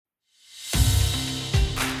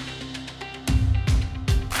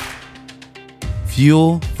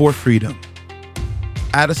Fuel for freedom.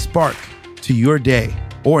 Add a spark to your day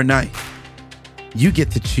or night. You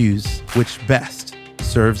get to choose which best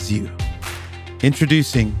serves you.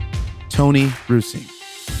 Introducing Tony Russing.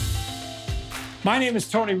 My name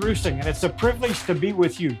is Tony Russing, and it's a privilege to be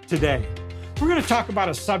with you today. We're going to talk about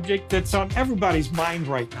a subject that's on everybody's mind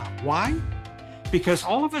right now. Why? Because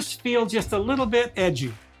all of us feel just a little bit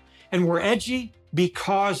edgy, and we're edgy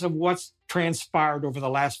because of what's transpired over the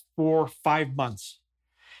last 4 or 5 months.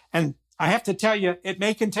 And I have to tell you, it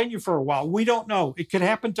may continue for a while. We don't know. It could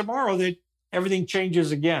happen tomorrow that everything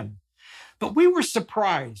changes again. But we were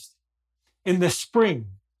surprised in the spring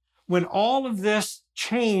when all of this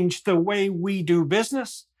changed the way we do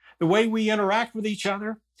business, the way we interact with each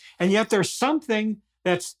other. And yet there's something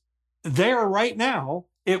that's there right now.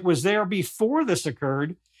 It was there before this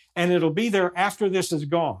occurred, and it'll be there after this is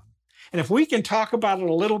gone. And if we can talk about it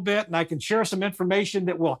a little bit, and I can share some information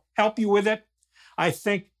that will help you with it, I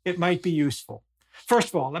think it might be useful. First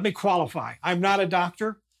of all, let me qualify. I'm not a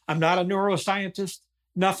doctor. I'm not a neuroscientist,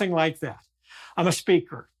 nothing like that. I'm a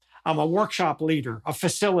speaker. I'm a workshop leader, a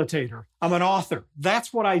facilitator. I'm an author.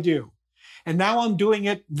 That's what I do. And now I'm doing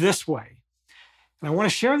it this way. And I want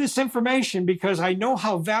to share this information because I know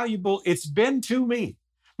how valuable it's been to me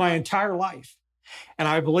my entire life. And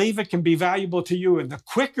I believe it can be valuable to you. And the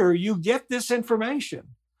quicker you get this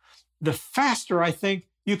information, the faster I think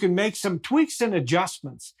you can make some tweaks and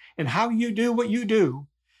adjustments in how you do what you do.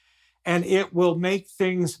 And it will make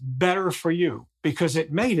things better for you because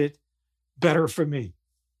it made it better for me.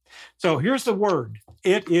 So here's the word.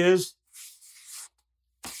 It is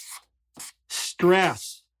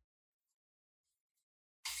stress.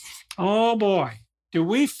 Oh boy, do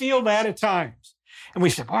we feel that at times? And we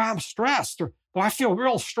say, boy, I'm stressed. Or, boy, I feel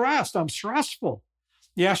real stressed. I'm stressful.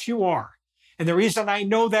 Yes, you are. And the reason I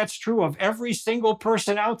know that's true of every single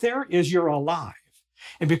person out there is you're alive.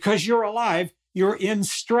 And because you're alive, you're in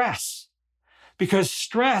stress. Because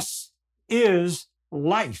stress is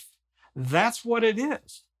life. That's what it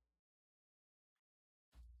is.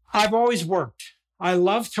 I've always worked. I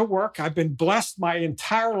love to work. I've been blessed my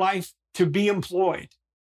entire life to be employed.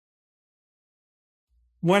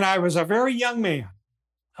 When I was a very young man,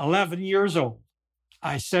 11 years old,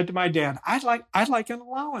 I said to my dad, I'd like an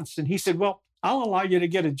allowance. And he said, well, I'll allow you to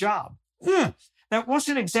get a job. That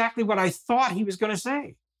wasn't exactly what I thought he was going to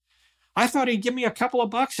say. I thought he'd give me a couple of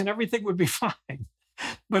bucks and everything would be fine,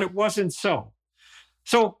 but it wasn't so.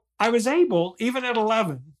 So I was able, even at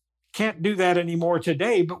 11, can't do that anymore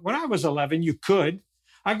today, but when I was 11, you could.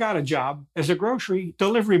 I got a job as a grocery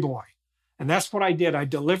delivery boy. And that's what I did. I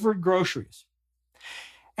delivered groceries.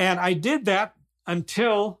 And I did that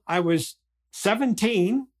until I was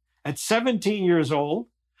 17. At 17 years old,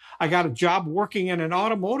 I got a job working in an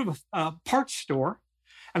automotive parts store.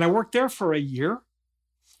 And I worked there for a year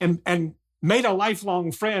and made a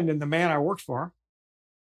lifelong friend in the man I worked for.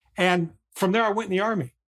 And from there, I went in the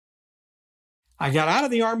Army. I got out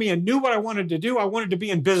of the Army and knew what I wanted to do. I wanted to be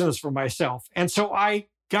in business for myself. And so I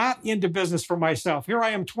got into business for myself. Here I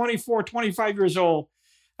am, 24, 25 years old.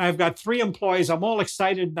 I've got 3 employees. I'm all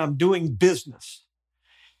excited and I'm doing business.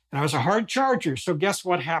 And I was a hard charger. So guess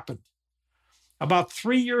what happened? About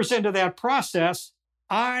 3 years into that process,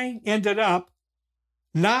 I ended up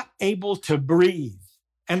not able to breathe.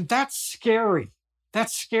 And that's scary.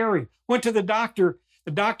 That's scary. Went to the doctor.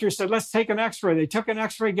 The doctor said, let's take an x-ray. They took an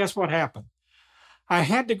x-ray. Guess what happened? I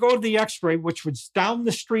had to go to the x-ray, which was down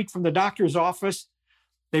the street from the doctor's office.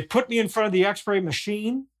 They put me in front of the x-ray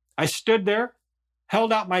machine. I stood there,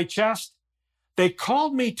 held out my chest. They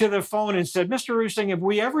called me to the phone and said, Mr. Russing, have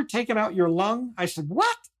we ever taken out your lung? I said,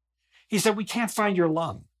 what? He said, we can't find your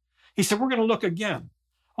lung. He said, we're going to look again.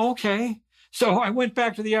 Okay. So I went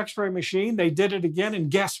back to the x-ray machine. They did it again. And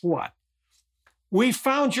guess what? We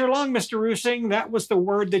found your lung, Mr. Russing. That was the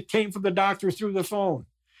word that came from the doctor through the phone.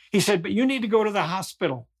 He said, but you need to go to the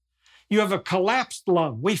hospital. You have a collapsed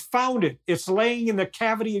lung. We found it. It's laying in the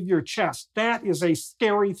cavity of your chest. That is a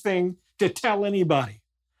scary thing to tell anybody.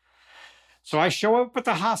 So I show up at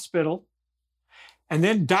the hospital, and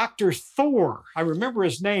then Dr. Thor, I remember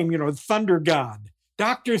his name, the thunder god.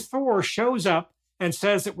 Dr. Thor shows up and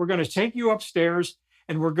says that we're going to take you upstairs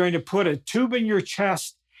and we're going to put a tube in your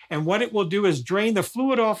chest. And what it will do is drain the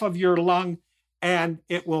fluid off of your lung and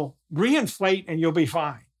it will reinflate and you'll be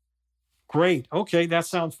fine. Great. Okay, that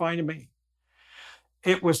sounds fine to me.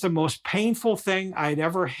 It was the most painful thing I'd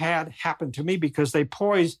ever had happen to me because they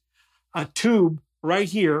poise a tube right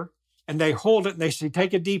here and they hold it and they say,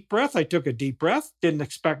 take a deep breath. I took a deep breath, didn't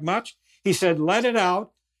expect much. He said, let it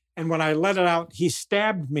out. And when I let it out, he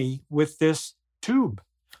stabbed me with this tube,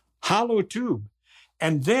 hollow tube.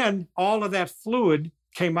 And then all of that fluid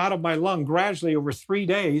came out of my lung gradually over 3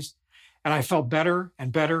 days, and I felt better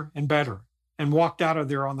and better and better, and walked out of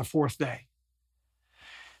there on the 4th day.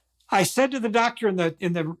 I said to the doctor in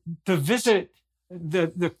the visit,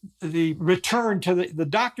 the return to the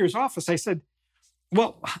doctor's office, I said,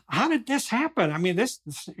 well, how did this happen? I mean, this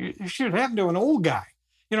should happen to an old guy.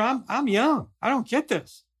 You know, I'm young. I don't get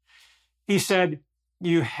this. He said,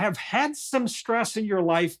 you have had some stress in your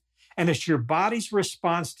life, and it's your body's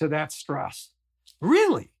response to that stress.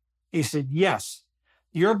 Really? He said, yes.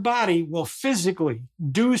 Your body will physically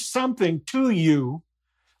do something to you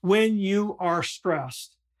when you are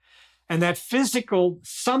stressed. And that physical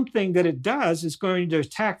something that it does is going to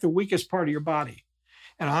attack the weakest part of your body.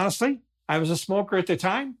 And honestly, I was a smoker at the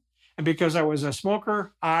time. And because I was a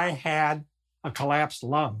smoker, I had a collapsed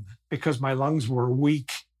lung because my lungs were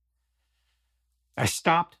weak. I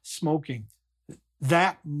stopped smoking.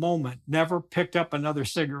 That moment, never picked up another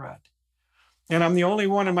cigarette. And I'm the only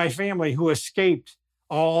one in my family who escaped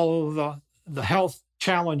all the health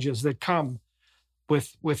challenges that come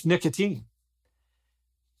with nicotine.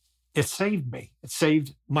 It saved me. It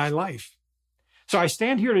saved my life. So I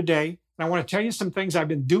stand here today, and I want to tell you some things I've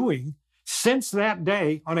been doing since that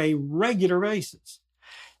day on a regular basis.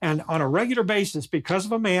 And on a regular basis, because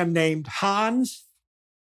of a man named Hans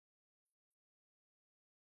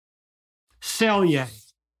Selye.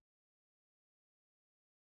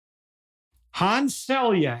 Hans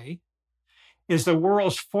Selye is the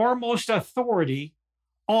world's foremost authority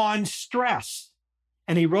on stress.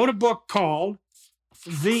 And he wrote a book called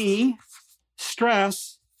The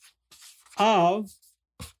Stress of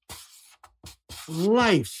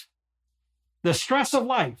Life. The Stress of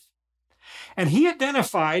Life. And he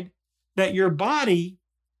identified that your body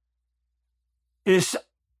is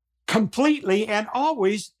completely and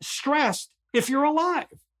always stressed if you're alive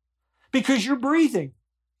because you're breathing.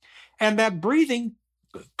 And that breathing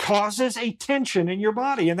causes a tension in your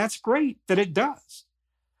body, and that's great that it does.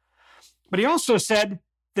 But he also said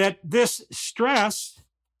that this stress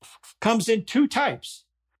comes in 2 types.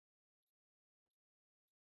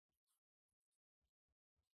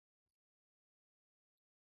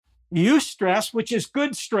 Eustress, which is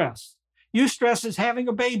good stress. Eustress is having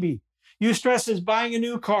a baby. Eustress is buying a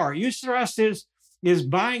new car. Eustress is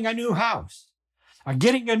buying a new house or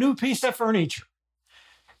getting a new piece of furniture.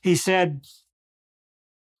 He said,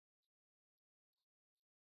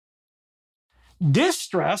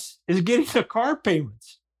 distress is getting the car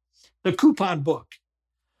payments, the coupon book,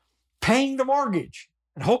 paying the mortgage,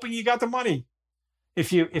 and hoping you got the money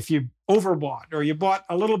if you overbought or you bought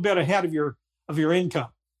a little bit ahead of your income.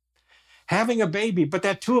 Having a baby, but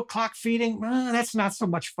that 2 o'clock feeding, that's not so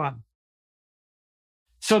much fun.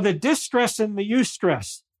 So the distress and the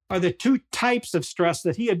eustress are the 2 types of stress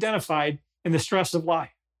that he identified in the stress of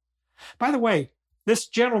life. By the way, this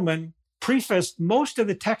gentleman prefaced most of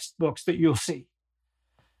the textbooks that you'll see.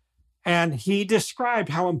 And he described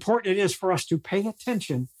how important it is for us to pay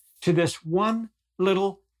attention to this one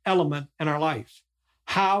little element in our life,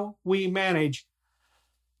 how we manage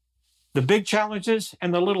the big challenges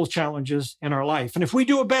and the little challenges in our life. And if we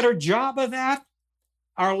do a better job of that,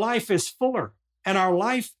 our life is fuller and our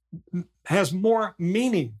life has more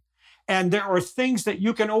meaning. And there are things that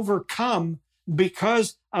you can overcome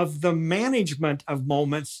because of the management of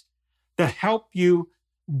moments that help you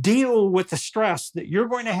deal with the stress that you're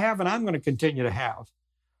going to have and I'm going to continue to have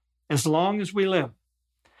as long as we live.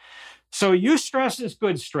 So eustress is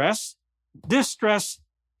good stress. Distress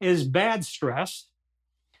is bad stress.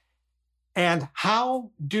 And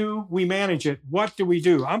how do we manage it? What do we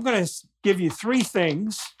do? I'm going to give you 3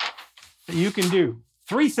 things that you can do.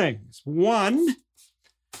 3 things. 1,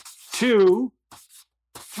 2,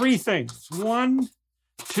 3 things. 1,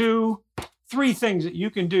 2, 3 things that you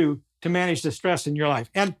can do to manage the stress in your life.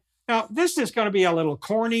 And now this is going to be a little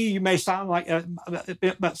corny. You may sound like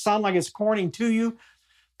it's corny to you,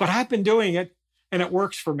 but I've been doing it and it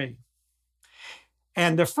works for me.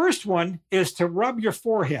 And the first one is to rub your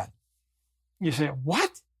forehead. You say,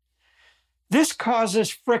 what? This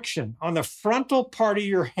causes friction on the frontal part of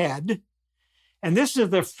your head. And this is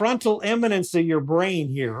the frontal eminence of your brain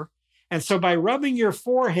here. And so by rubbing your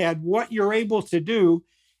forehead, what you're able to do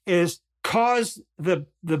is cause the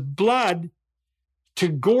blood to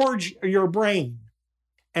gorge your brain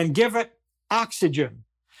and give it oxygen.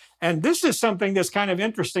 And this is something that's kind of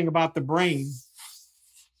interesting about the brain.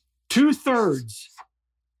 2/3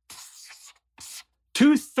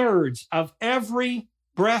 of every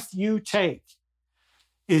breath you take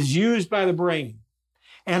is used by the brain.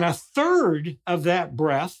 And 1/3 of that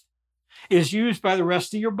breath is used by the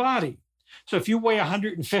rest of your body. So if you weigh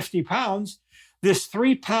 150 pounds, this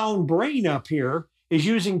 3-pound brain up here is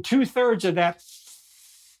using 2/3 of that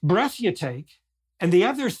breath you take, and the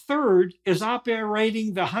other third is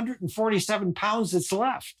operating the 147 pounds that's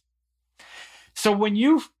left. So when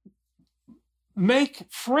you make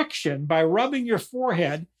friction by rubbing your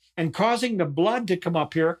forehead and causing the blood to come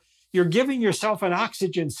up here, you're giving yourself an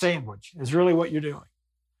oxygen sandwich, is really what you're doing.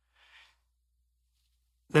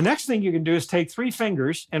 The next thing you can do is take 3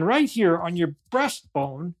 fingers, and right here on your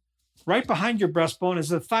breastbone, right behind your breastbone is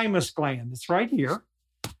the thymus gland. It's right here.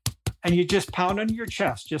 And you just pound on your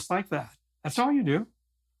chest, just like that. That's all you do.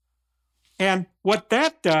 And what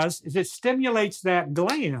that does is it stimulates that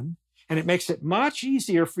gland, and it makes it much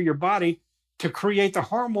easier for your body to create the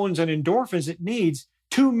hormones and endorphins it needs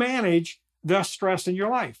to manage the stress in your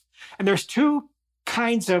life. And there's 2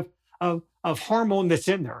 kinds of hormone that's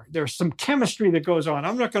in there. There's some chemistry that goes on.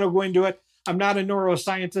 I'm not going to go into it. I'm not a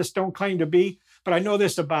neuroscientist, don't claim to be, but I know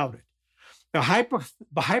this about it. The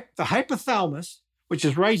hypothalamus, which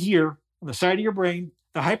is right here on the side of your brain,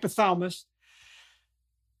 the hypothalamus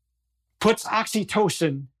puts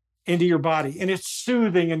oxytocin into your body, and it's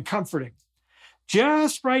soothing and comforting.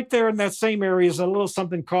 Just right there in that same area is a little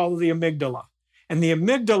something called the amygdala. And the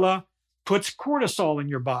amygdala puts cortisol in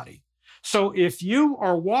your body. So if you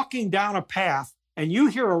are walking down a path and you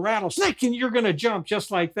hear a rattlesnake and you're going to jump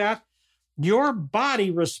just like that, your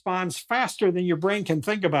body responds faster than your brain can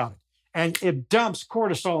think about it. And it dumps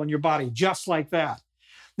cortisol in your body just like that.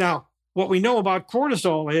 Now, what we know about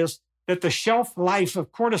cortisol is that the shelf life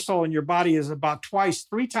of cortisol in your body is about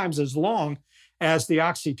 2-3 times as long as the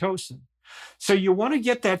oxytocin. So you want to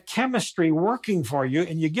get that chemistry working for you,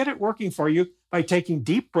 and you get it working for you by taking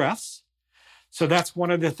deep breaths. So that's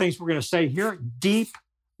one of the things we're going to say here, deep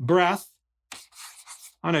breath.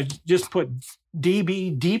 I'm going to just put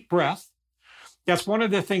DB, deep breath. That's one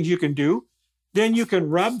of the things you can do. Then you can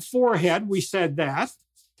rub forehead. We said that.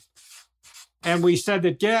 And we said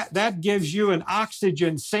that that gives you an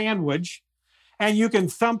oxygen sandwich. And you can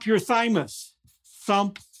thump your thymus.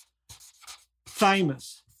 Thump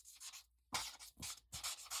thymus.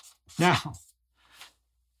 Now,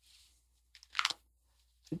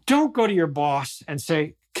 don't go to your boss and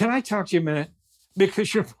say, can I talk to you a minute?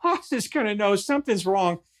 Because your boss is going to know something's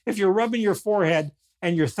wrong if you're rubbing your forehead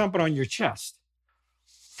and you're thumping on your chest.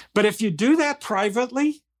 But if you do that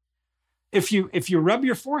privately, if you rub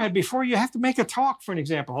your forehead before you have to make a talk, for an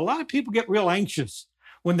example, a lot of people get real anxious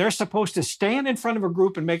when they're supposed to stand in front of a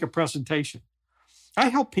group and make a presentation. I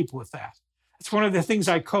help people with that. It's one of the things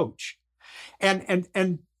I coach.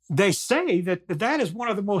 And they say that that is one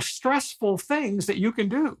of the most stressful things that you can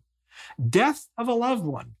do. Death of a loved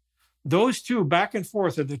one. Those 2 back and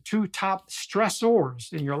forth are the 2 top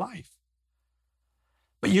stressors in your life.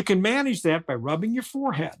 But you can manage that by rubbing your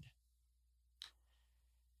forehead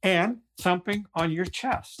and thumping on your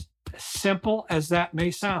chest. As simple as that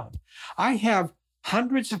may sound. I have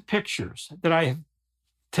hundreds of pictures that I have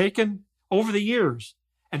taken over the years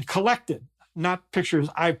and collected. Not pictures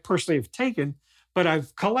I personally have taken, but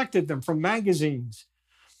I've collected them from magazines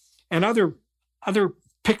and other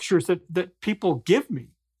pictures that people give me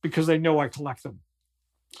because they know I collect them,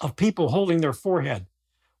 of people holding their forehead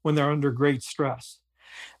when they're under great stress.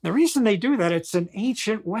 The reason they do that, it's an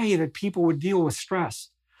ancient way that people would deal with stress.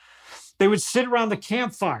 They would sit around the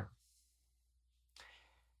campfire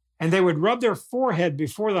and they would rub their forehead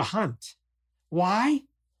before the hunt. Why?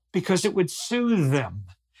 Because it would soothe them.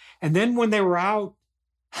 And then when they were out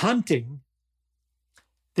hunting,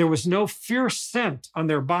 there was no fierce scent on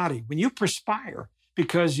their body. When you perspire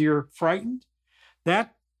because you're frightened,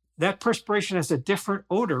 that perspiration has a different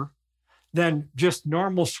odor than just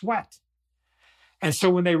normal sweat. And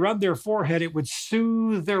so when they rubbed their forehead, it would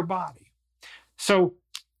soothe their body. So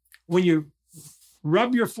when you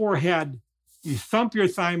rub your forehead, you thump your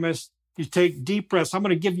thymus, you take deep breaths. I'm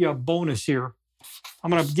going to give you a bonus here.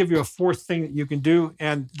 I'm going to give you a 4th thing that you can do.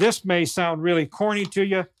 And this may sound really corny to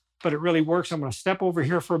you, but it really works. I'm going to step over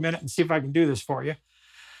here for a minute and see if I can do this for you.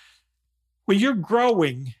 When you're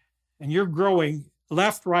growing, and you're growing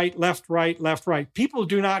left, right, left, right, left, right, people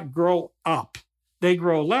do not grow up. They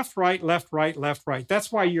grow left, right, left, right, left, right.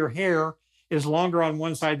 That's why your hair is longer on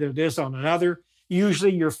one side than it is on another.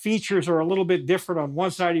 Usually your features are a little bit different on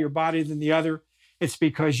one side of your body than the other. It's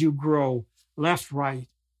because you grow left, right,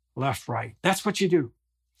 left, right. That's what you do.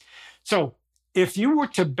 So if you were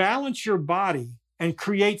to balance your body and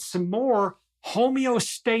create some more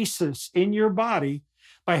homeostasis in your body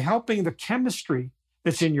by helping the chemistry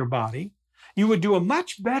that's in your body, you would do a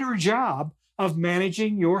much better job of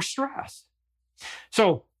managing your stress.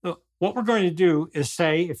 So what we're going to do is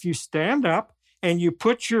say, if you stand up and you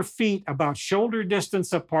put your feet about shoulder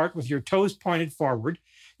distance apart with your toes pointed forward,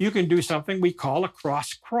 you can do something we call a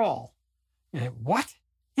cross crawl. What?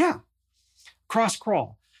 Yeah, cross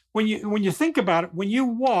crawl. When you think about it, when you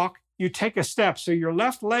walk, you take a step. So your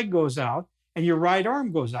left leg goes out and your right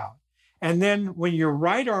arm goes out. And then when your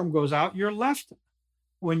right arm goes out,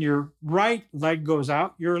 when your right leg goes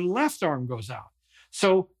out, your left arm goes out.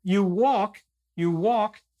 So you walk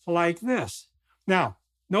like this. Now,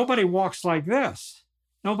 nobody walks like this.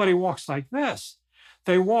 Nobody walks like this.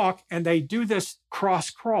 They walk and they do this cross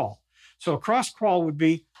crawl. So a cross crawl would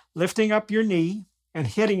be lifting up your knee and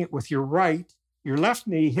hitting it with your left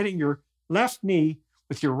knee, hitting your left knee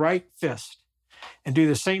with your right fist. And do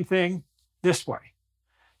the same thing this way.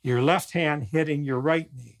 Your left hand hitting your right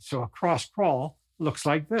knee. So a cross crawl looks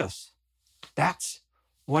like this. That's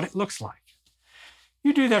what it looks like.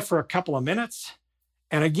 You do that for a couple of minutes,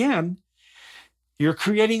 and again, you're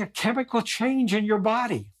creating a chemical change in your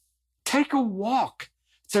body. Take a walk.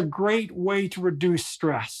 It's a great way to reduce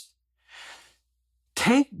stress.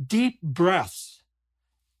 Take deep breaths.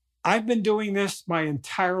 I've been doing this my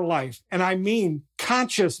entire life, and I mean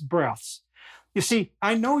conscious breaths. You see,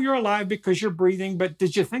 I know you're alive because you're breathing, but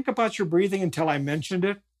did you think about your breathing until I mentioned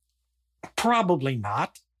it? Probably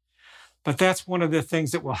not, but that's one of the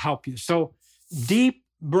things that will help you. So deep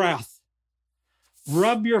breath,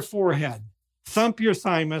 rub your forehead, thump your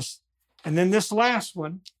thymus, and then this last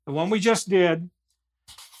one, the one we just did,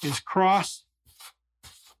 is cross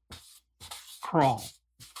crawl.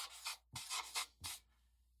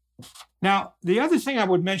 Now, the other thing I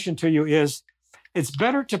would mention to you is it's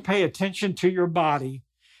better to pay attention to your body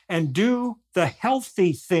and do the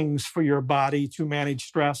healthy things for your body to manage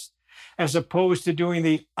stress as opposed to doing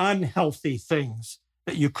the unhealthy things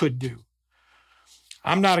that you could do.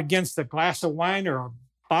 I'm not against a glass of wine or a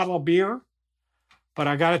bottle of beer, but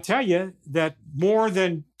I got to tell you that more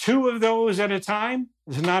than 2 of those at a time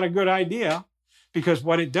is not a good idea, because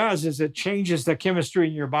what it does is it changes the chemistry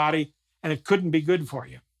in your body, and it couldn't be good for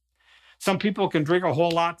you. Some people can drink a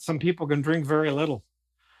whole lot. Some people can drink very little.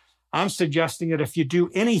 I'm suggesting that if you do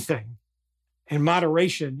anything in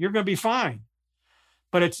moderation, you're going to be fine.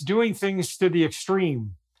 But it's doing things to the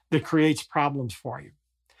extreme that creates problems for you.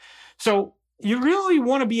 So you really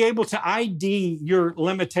want to be able to ID your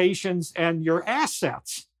limitations and your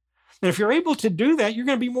assets. And if you're able to do that, you're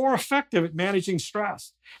going to be more effective at managing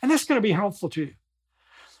stress. And that's going to be helpful to you.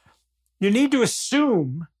 You need to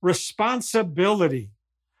assume responsibility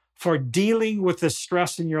for dealing with the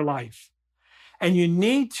stress in your life. And you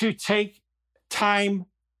need to take time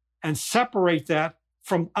and separate that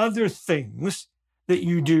from other things that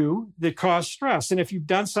you do that cause stress. And if you've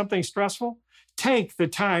done something stressful, take the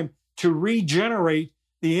time to regenerate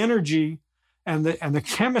the energy and the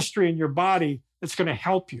chemistry in your body that's going to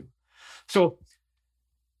help you. So,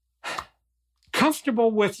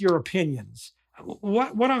 comfortable with your opinions.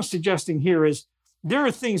 What I'm suggesting here is there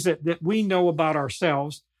are things that we know about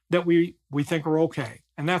ourselves that we think are okay,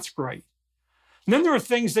 and that's great. And then there are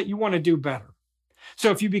things that you want to do better.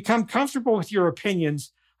 So if you become comfortable with your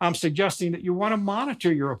opinions, I'm suggesting that you want to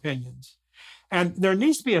monitor your opinions. And there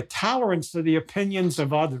needs to be a tolerance to the opinions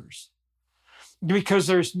of others, because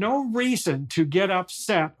there's no reason to get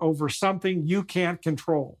upset over something you can't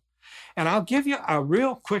control. And I'll give you a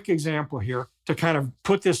real quick example here to kind of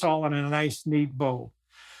put this all in a nice, neat bow.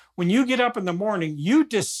 When you get up in the morning, you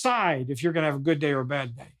decide if you're going to have a good day or a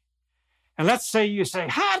bad day. And let's say you say,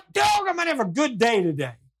 hot dog, I'm going to have a good day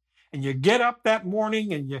today. And you get up that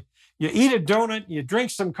morning and you eat a donut, and you drink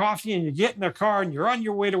some coffee, and you get in the car and you're on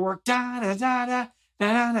your way to work. Da, da, da, da,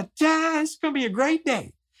 da, da, da. It's going to be a great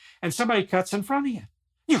day. And somebody cuts in front of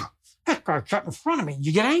you. That guy cut in front of me.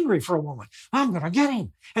 You get angry for a moment. I'm going to get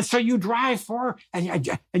him. And so you drive for, and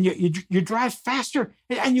you drive faster,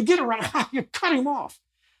 and you get around, you cut him off.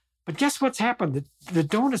 But guess what's happened? The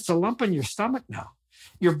donut's a lump in your stomach now.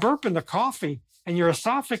 You're burping the coffee, and your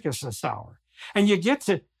esophagus is sour. And you get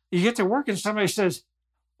to work, and somebody says,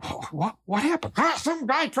 oh, what happened? Some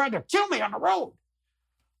guy tried to kill me on the road.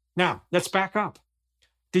 Now, let's back up.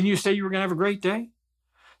 Didn't you say you were going to have a great day?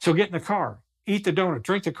 So get in the car, eat the donut,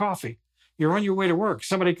 drink the coffee. You're on your way to work.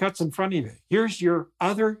 Somebody cuts in front of you. Here's your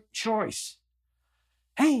other choice.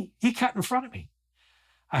 Hey, he cut in front of me.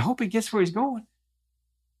 I hope he gets where he's going.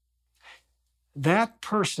 That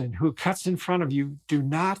person who cuts in front of you do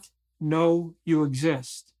not know you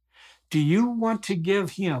exist. Do you want to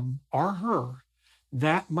give him or her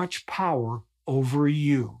that much power over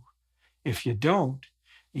you? If you don't,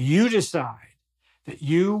 you decide that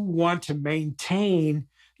you want to maintain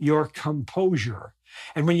your composure.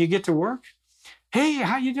 And when you get to work, hey,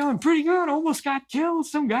 how you doing? Pretty good. Almost got killed.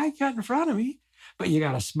 Some guy cut in front of me. but you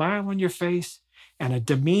got a smile on your face and a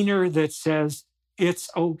demeanor that says,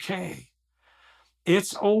 it's okay.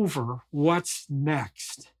 It's over. What's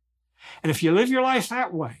next? And if you live your life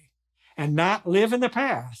that way and not live in the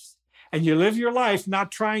past, and you live your life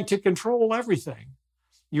not trying to control everything,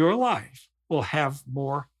 your life will have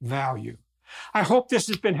more value. I hope this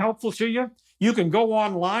has been helpful to you. You can go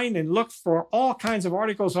online and look for all kinds of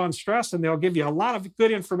articles on stress, and they'll give you a lot of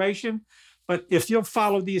good information. But if you'll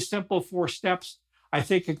follow these simple 4 steps, I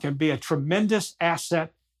think it can be a tremendous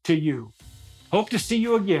asset to you. Hope to see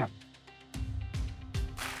you again.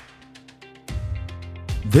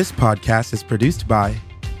 This podcast is produced by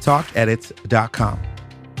TalkEdits.com.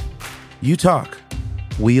 You talk,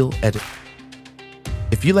 we'll edit.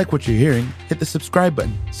 If you like what you're hearing, hit the subscribe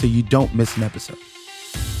button so you don't miss an episode.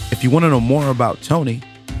 If you want to know more about Tony,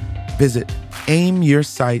 visit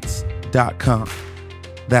aimyoursights.com.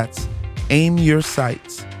 That's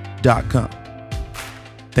aimyoursights.com.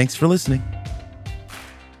 Thanks for listening.